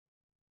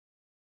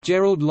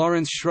Gerald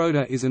Lawrence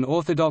Schroeder is an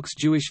Orthodox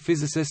Jewish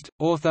physicist,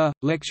 author,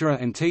 lecturer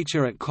and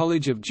teacher at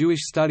College of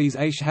Jewish Studies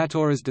Aish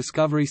HaTorah's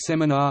Discovery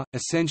Seminar,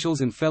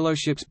 Essentials and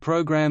Fellowships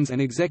Programs and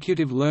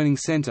Executive Learning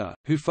Center,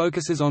 who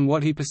focuses on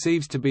what he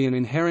perceives to be an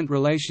inherent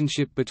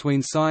relationship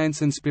between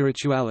science and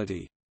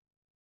spirituality.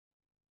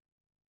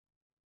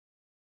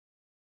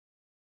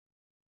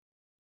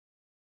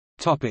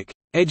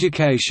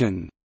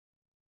 Education.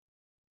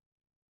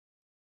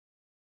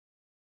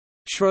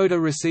 Schroeder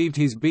received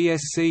his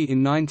BSc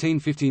in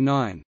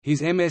 1959,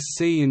 his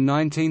MSc in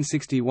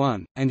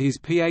 1961, and his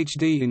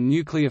PhD in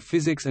nuclear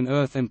physics and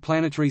earth and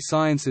planetary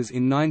sciences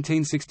in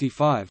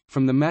 1965,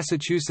 from the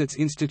Massachusetts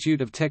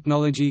Institute of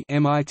Technology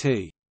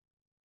 (MIT).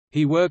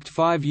 He worked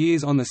 5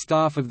 years on the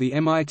staff of the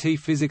MIT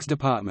Physics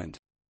Department.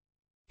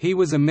 He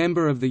was a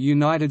member of the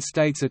United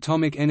States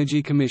Atomic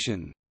Energy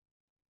Commission.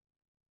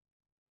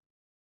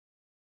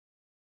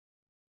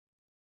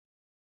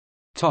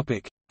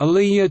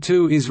 Aliyah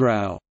to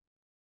Israel.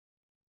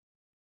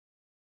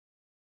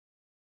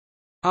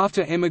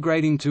 After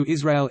emigrating to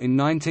Israel in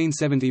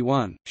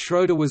 1971,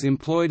 Schroeder was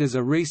employed as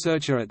a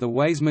researcher at the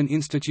Weizmann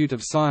Institute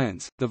of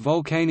Science, the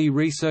Volcani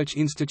Research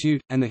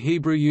Institute, and the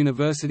Hebrew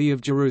University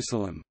of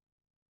Jerusalem.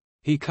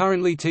 He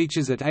currently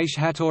teaches at Aish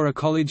HaTorah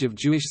College of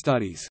Jewish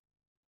Studies.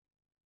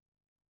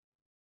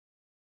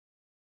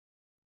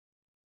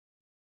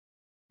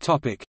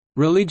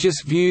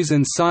 Religious views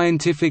and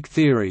scientific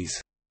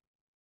theories.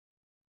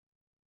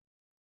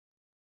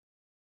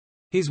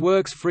 His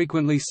works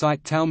frequently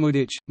cite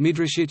Talmudic,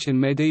 Midrashic and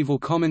medieval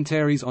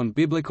commentaries on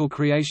biblical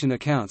creation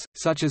accounts,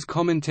 such as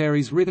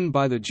commentaries written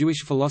by the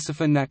Jewish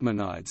philosopher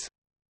Nachmanides.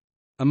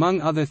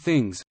 Among other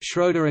things,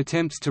 Schroeder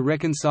attempts to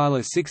reconcile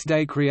a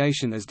six-day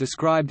creation as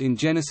described in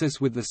Genesis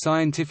with the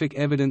scientific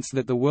evidence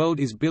that the world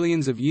is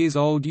billions of years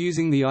old,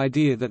 using the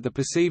idea that the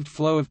perceived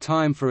flow of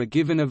time for a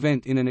given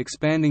event in an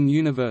expanding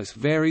universe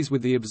varies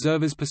with the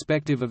observer's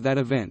perspective of that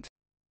event.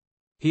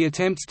 He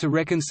attempts to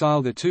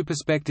reconcile the two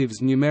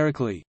perspectives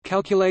numerically,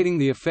 calculating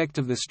the effect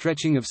of the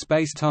stretching of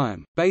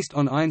space-time, based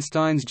on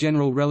Einstein's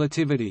general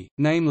relativity,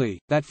 namely,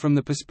 that from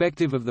the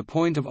perspective of the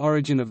point of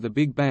origin of the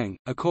Big Bang,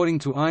 according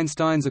to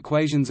Einstein's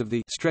equations of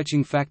the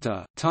stretching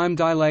factor, time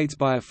dilates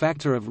by a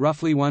factor of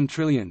roughly 1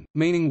 trillion,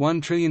 meaning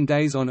 1 trillion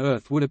days on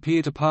Earth would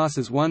appear to pass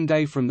as one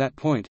day from that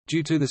point,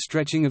 due to the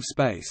stretching of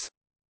space.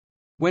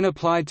 When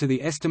applied to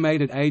the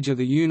estimated age of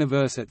the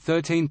universe at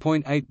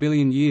 13.8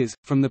 billion years,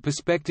 from the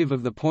perspective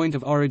of the point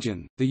of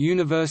origin, the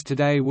universe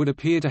today would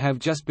appear to have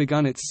just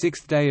begun its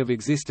sixth day of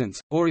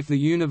existence, or if the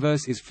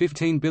universe is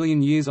 15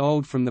 billion years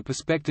old from the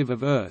perspective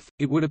of Earth,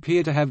 it would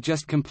appear to have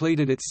just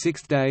completed its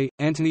sixth day.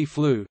 Antony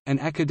Flew, an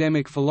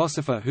academic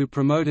philosopher who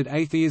promoted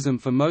atheism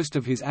for most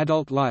of his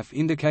adult life,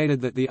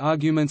 indicated that the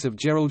arguments of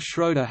Gerald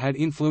Schroeder had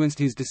influenced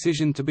his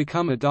decision to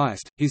become a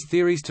deist. His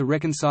theories to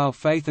reconcile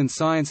faith and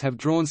science have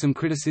drawn some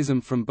criticism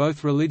from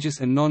both religious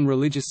and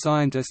non-religious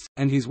scientists,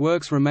 and his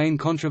works remain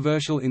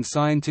controversial in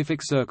scientific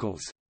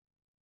circles.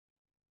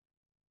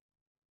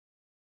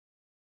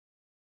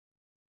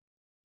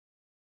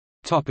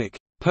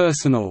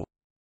 Personal.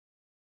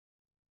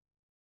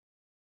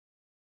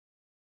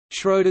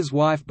 Schroeder's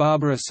wife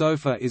Barbara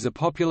Sofer is a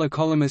popular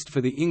columnist for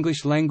the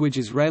English-language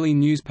Israeli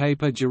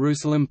newspaper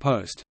Jerusalem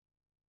Post.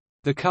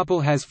 The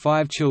couple has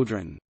 5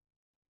 children.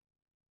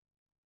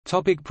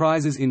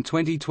 Prizes. In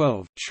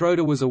 2012,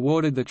 Schroeder was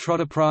awarded the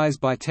Trotter Prize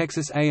by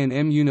Texas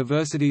A&M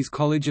University's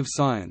College of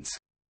Science.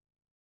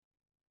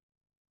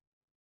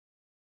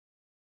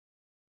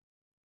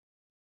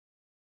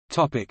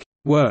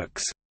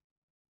 Works.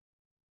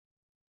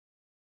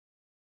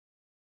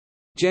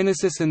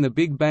 Genesis and the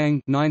Big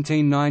Bang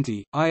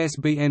 1990,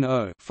 ISBN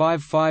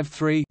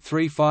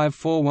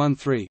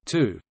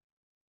 0-553-35413-2.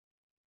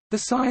 The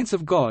Science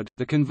of God,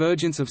 The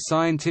Convergence of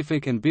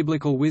Scientific and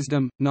Biblical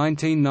Wisdom,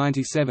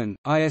 1997,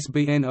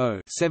 ISBN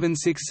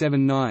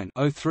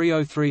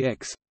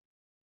 0-7679-0303-X.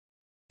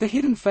 The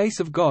Hidden Face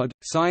of God,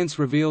 Science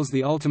Reveals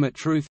the Ultimate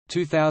Truth,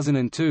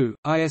 2002,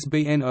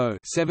 ISBN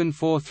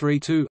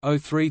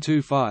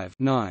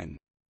 0-7432-0325-9.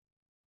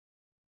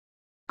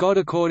 God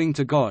According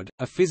to God,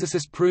 A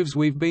Physicist Proves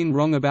We've Been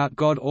Wrong About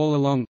God All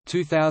Along,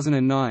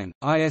 2009,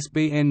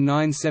 ISBN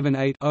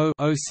 978 0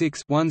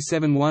 06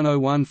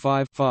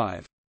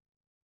 171015-5.